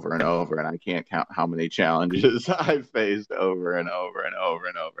challenge over and over, and I can't count how many challenges I've faced over and over and over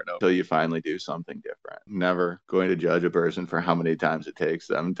and over and over until you finally do something different. Never going to judge a person for how many times it takes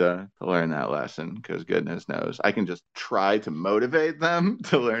them to learn that lesson, because goodness knows I can just try to motivate them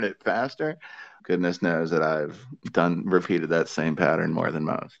to learn it faster. Goodness knows that I've repeated that same pattern more than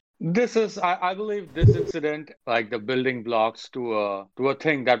most. This is, I believe, this incident, like the building blocks to a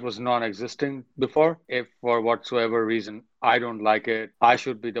thing that was non-existing before. If for whatsoever reason I don't like it, I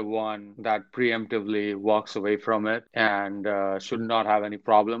should be the one that preemptively walks away from it and should not have any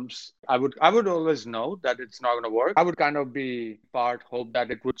problems. I would always know that it's not going to work. I would kind of hope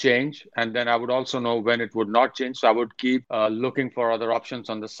that it would change, and then I would also know when it would not change. So I would keep looking for other options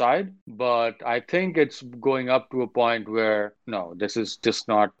on the side. But I think it's going up to a point where no, this is just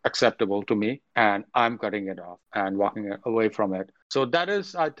not acceptable to me, and I'm cutting it off and walking away from it. So that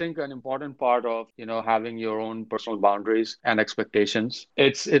is, I think, an important part of, having your own personal boundaries and expectations.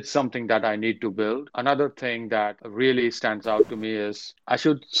 It's something that I need to build. Another thing that really stands out to me is I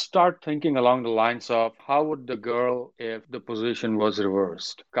should start thinking along the lines of how would the girl, if the position was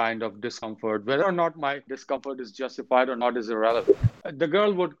reversed, kind of discomfort, whether or not my discomfort is justified or not is irrelevant. The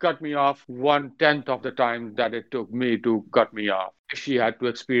girl would cut me off 1/10 of the time that it took me to cut me off. She had to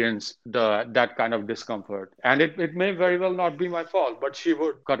experience that kind of discomfort. And it may very well not be my fault, but she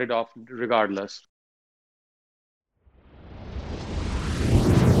would cut it off regardless.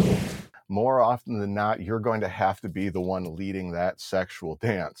 More often than not, you're going to have to be the one leading that sexual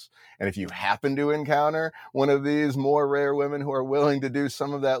dance. And if you happen to encounter one of these more rare women who are willing to do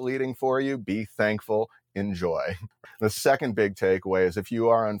some of that leading for you, be thankful. enjoy. The second big takeaway is if you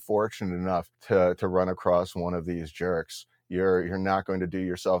are unfortunate enough to run across one of these jerks, you're not going to do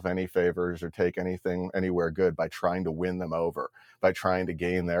yourself any favors or take anything anywhere good by trying to win them over, by trying to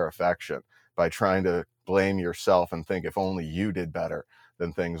gain their affection, by trying to blame yourself and think if only you did better,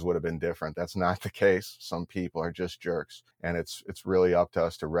 then things would have been different. That's not the case. Some people are just jerks. And it's really up to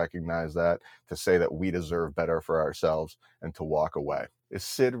us to recognize that, to say that we deserve better for ourselves, and to walk away. Is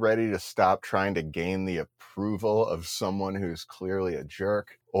Sid ready to stop trying to gain the approval of someone who's clearly a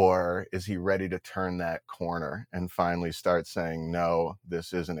jerk? Or is he ready to turn that corner and finally start saying, no,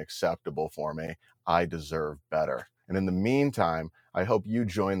 this isn't acceptable for me. I deserve better. And in the meantime, I hope you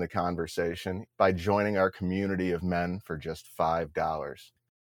join the conversation by joining our community of men for just $5.